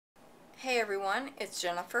Hey everyone, it's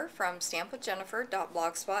Jennifer from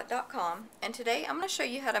stampwithjennifer.blogspot.com, and today I'm going to show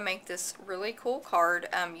you how to make this really cool card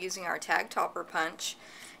using our tag topper punch.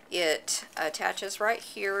 It attaches right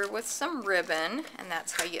here with some ribbon, and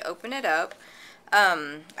that's how you open it up.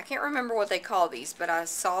 I can't remember what they call these, but I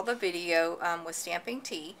saw the video with Stamping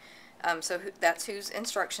Tea, so that's whose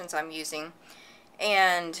instructions I'm using.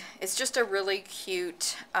 And it's just a really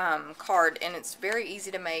cute card, and it's very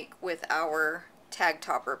easy to make with our tag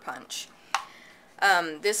topper punch.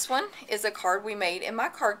 This one is a card we made in my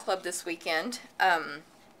card club this weekend, and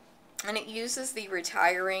it uses the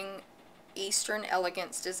retiring Eastern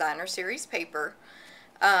Elegance Designer Series paper,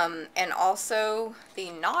 and also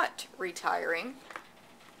the not retiring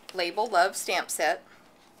Label Love stamp set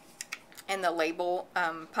and the label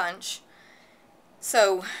punch.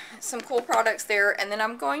 So some cool products there, and then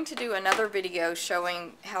I'm going to do another video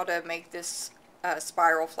showing how to make this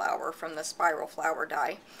spiral flower from the spiral flower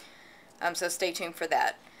die. So stay tuned for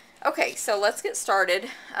that. Okay, so let's get started.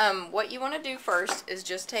 What you want to do first is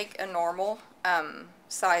just take a normal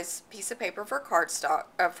size piece of paper for cardstock,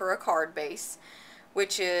 for a card base,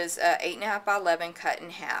 which is 8.5 by 11 cut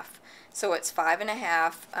in half. So it's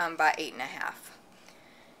 5.5 by 8.5.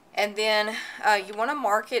 And then you want to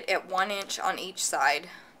mark it at 1 inch on each side,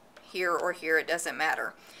 here or here, it doesn't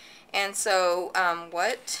matter. And so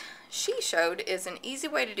what she showed is an easy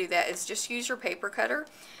way to do that is just use your paper cutter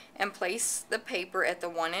and place the paper at the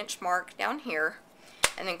 1 inch mark down here,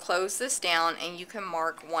 and then close this down, and you can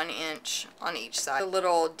mark 1 inch on each side, a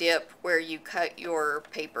little dip where you cut your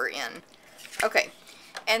paper in. Okay,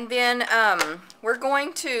 and then we're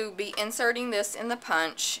going to be inserting this in the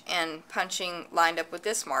punch and punching lined up with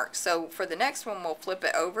this mark. So for the next one we'll flip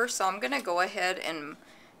it over, so I'm going to go ahead and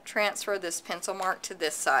transfer this pencil mark to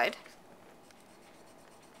this side.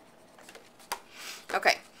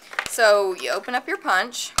 Okay, so you open up your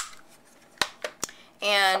punch,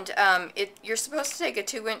 and you're supposed to take a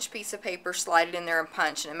 2-inch piece of paper, slide it in there, and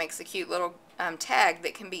punch, and it makes a cute little tag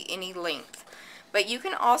that can be any length. But you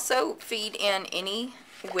can also feed in any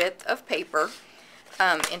width of paper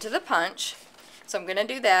into the punch. So I'm going to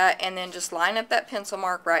do that, and then just line up that pencil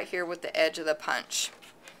mark right here with the edge of the punch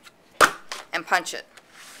and punch it.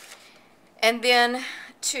 And then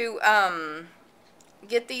to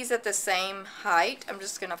get these at the same height, I'm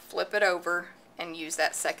just going to flip it over and use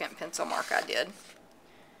that second pencil mark I did.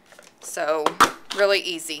 So really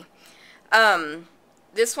easy.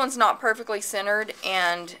 This one's not perfectly centered,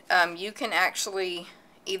 and you can actually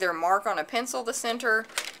either mark on a pencil the center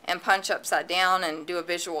and punch upside down and do a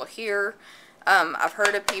visual here. I've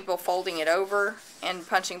heard of people folding it over and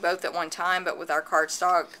punching both at one time, but with our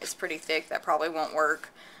cardstock it's pretty thick, that probably won't work.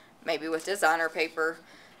 Maybe with designer paper.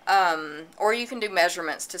 Or you can do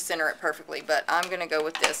measurements to center it perfectly, but I'm going to go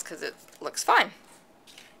with this because it looks fine.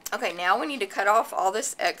 Okay, now we need to cut off all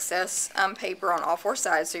this excess paper on all 4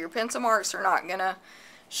 sides, so your pencil marks are not going to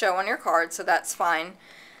show on your card, so that's fine.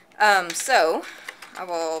 So I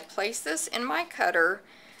will place this in my cutter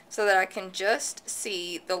so that I can just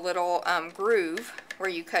see the little groove where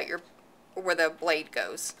you cut where the blade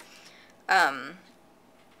goes. And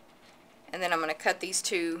then I'm going to cut these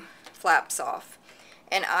 2 flaps off.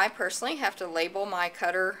 And I personally have to label my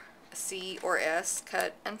cutter C or S,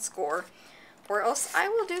 cut and score, or else I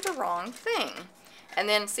will do the wrong thing. And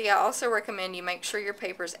then see, I also recommend you make sure your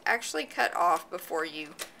paper is actually cut off before you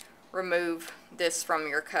remove this from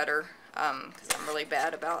your cutter, because I'm really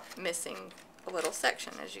bad about missing a little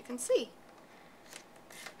section, as you can see.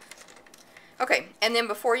 Okay, and then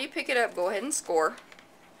before you pick it up, go ahead and score.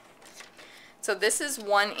 So this is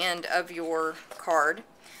one end of your card.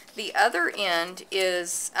 The other end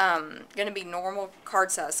is going to be normal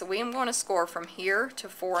card size. So we am going to score from here to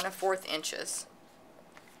 4 1/4 inches.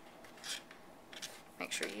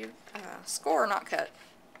 Make sure you score, not cut.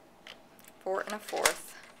 4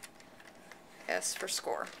 1/4. S for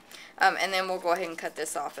score. And then we'll go ahead and cut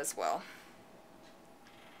this off as well.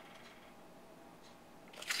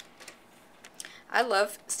 I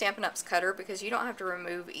love Stampin' Up's cutter because you don't have to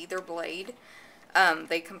remove either blade.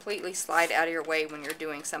 They completely slide out of your way when you're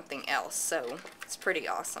doing something else, so it's pretty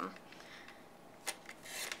awesome.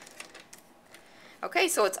 Okay,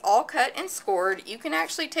 so it's all cut and scored. You can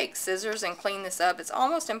actually take scissors and clean this up. It's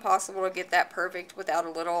almost impossible to get that perfect without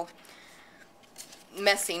a little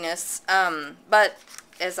messiness, but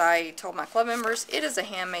as I told my club members, it is a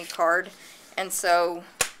handmade card, and so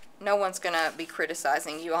no one's going to be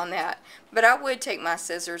criticizing you on that. But I would take my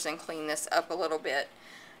scissors and clean this up a little bit.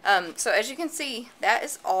 So as you can see, that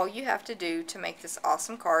is all you have to do to make this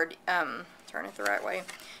awesome card. Turn it the right way.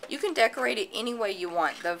 You can decorate it any way you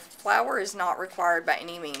want. The flower is not required by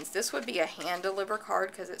any means. This would be a hand-deliver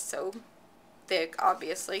card because it's so thick,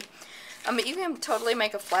 obviously. But you can totally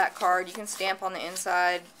make a flat card. You can stamp on the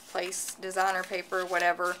inside, place designer paper,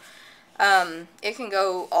 whatever. It can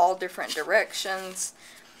go all different directions.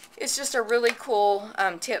 It's just a really cool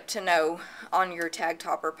tip to know on your tag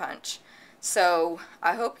topper punch. So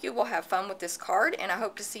I hope you will have fun with this card, and I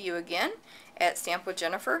hope to see you again at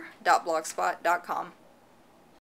stampwithjennifer.blogspot.com.